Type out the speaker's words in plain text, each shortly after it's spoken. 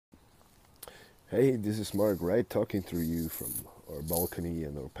Hey, this is Mark, right? Talking to you from our balcony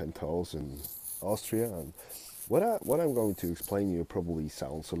and our penthouse in Austria. And what I'm going to explain you probably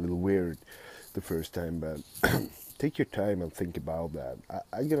sounds a little weird the first time, but take your time and think about that.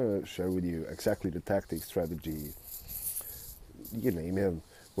 I'm gonna share with you exactly the tactic, strategy, you name it,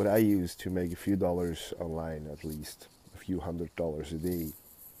 what I use to make a few dollars online, at least a few $100s a day.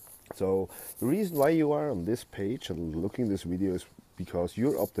 So the reason why you are on this page and looking this video is because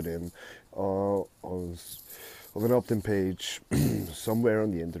you're opted in on an opt-in page somewhere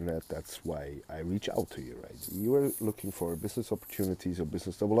on the internet. That's why I reach out to you, right? You are looking for business opportunities or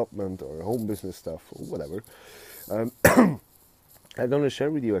business development or home business stuff or whatever. Um, I'm gonna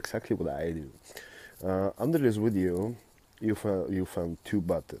share with you exactly what I do. Under this video, you found two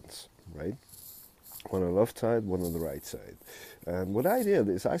buttons, right? One on the left side, one on the right side. And what I did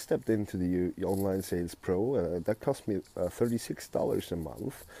is I stepped into the Online Sales Pro. That cost me $36 a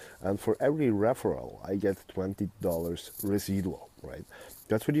month. And for every referral, I get $20 residual, right?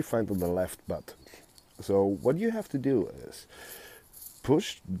 That's what you find on the left button. So what you have to do is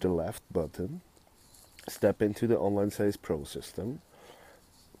push the left button, step into the Online Sales Pro system,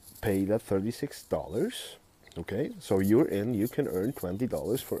 pay that $36. Okay, so you're in. You can earn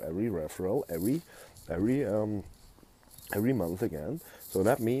 $20 for every referral, every every month again. So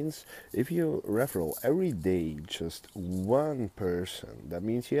that means if you referral every day just one person, that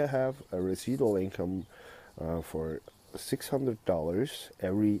means you have a residual income for $600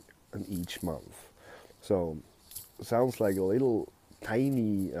 every and each month. So sounds like a little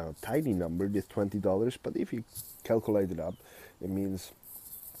tiny number, this $20, but if you calculate it up, it means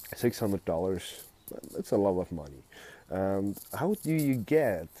 $600. That's a lot of money. And how do you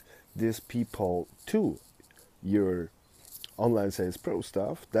get these people to your Online Sales Pro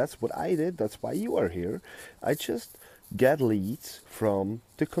stuff? That's what I did. That's why you are here. I just get leads from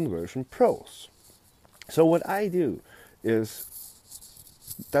the conversion pros. So what I do is,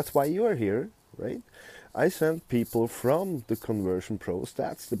 that's why you are here, right? I send people from the conversion pros.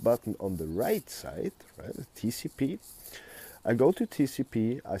 That's the button on the right side, right? TCP. I go to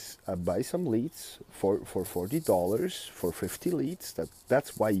TCP, I buy some leads for $40 for 50 leads.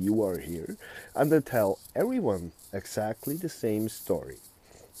 That's why you are here. And I tell everyone exactly the same story.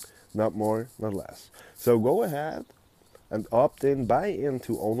 Not more, not less. So go ahead and opt in, buy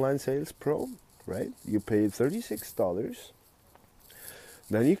into Online Sales Pro, right? You pay $36.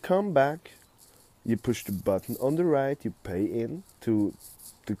 Then you come back, you push the button on the right, you pay in to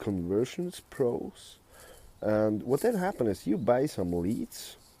the Conversions Pros. And what then happens is you buy some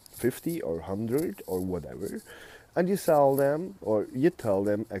leads, 50 or 100 or whatever, and you sell them or you tell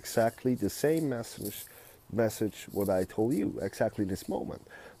them exactly the same message what I told you exactly this moment.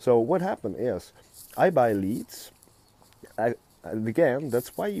 So what happened is I buy leads. And again,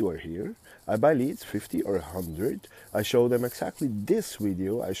 that's why you are here. I buy leads, 50 or 100. I show them exactly this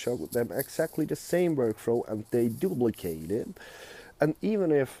video. I show them exactly the same workflow and they duplicate it. And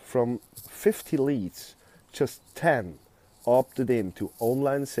even if from 50 leads, just 10 opted in to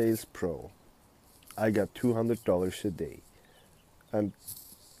Online Sales Pro, I got $200 a day. And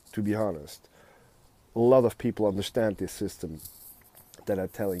to be honest, a lot of people understand this system that I'm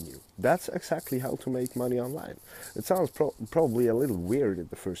telling you. That's exactly how to make money online. It sounds probably a little weird at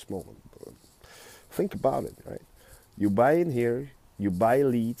the first moment, but think about it, right? You buy in here, you buy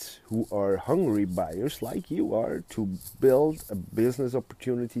leads who are hungry buyers like you are to build a business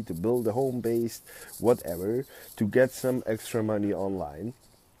opportunity, to build a home base, whatever, to get some extra money online.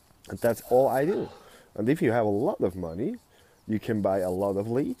 And that's all I do. And if you have a lot of money, you can buy a lot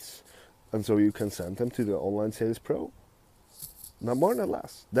of leads. And so you can send them to the Online Sales Pro. Not more, not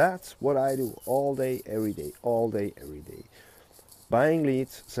less. That's what I do all day, every day, all day, every day. Buying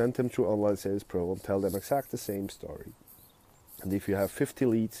leads, send them through Online Sales Pro and tell them exactly the same story. And if you have 50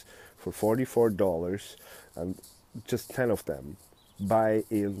 leads for $44 and just 10 of them buy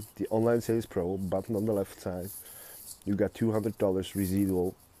in the Online Sales Pro button on the left side, you got $200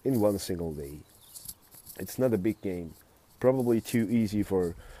 residual in one single day. It's not a big game. Probably too easy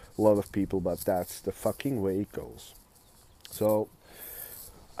for a lot of people, but that's the fucking way it goes. So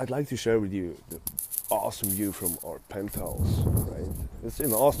I'd like to share with you the awesome view from our penthouse, right? It's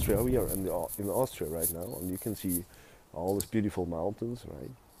in Austria. We are in Austria right now, and you can see all these beautiful mountains,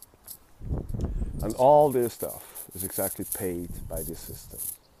 right? And all this stuff is exactly paid by this system,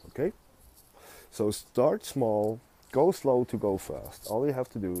 okay? So start small, go slow to go fast. All you have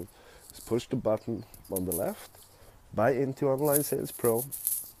to do is push the button on the left, buy into Online Sales Pro,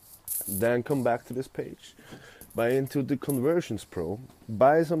 then come back to this page, buy into the Conversions Pro,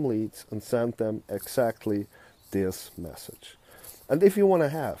 buy some leads and send them exactly this message. And if you want to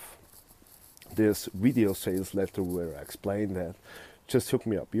have this video sales letter where I explain that, just hook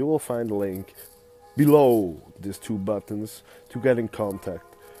me up. You will find a link below these two buttons to get in contact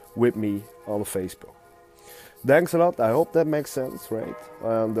with me on Facebook. Thanks a lot. I hope that makes sense, right?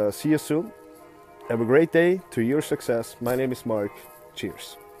 And see you soon. Have a great day. To your success. My name is Mark.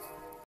 Cheers.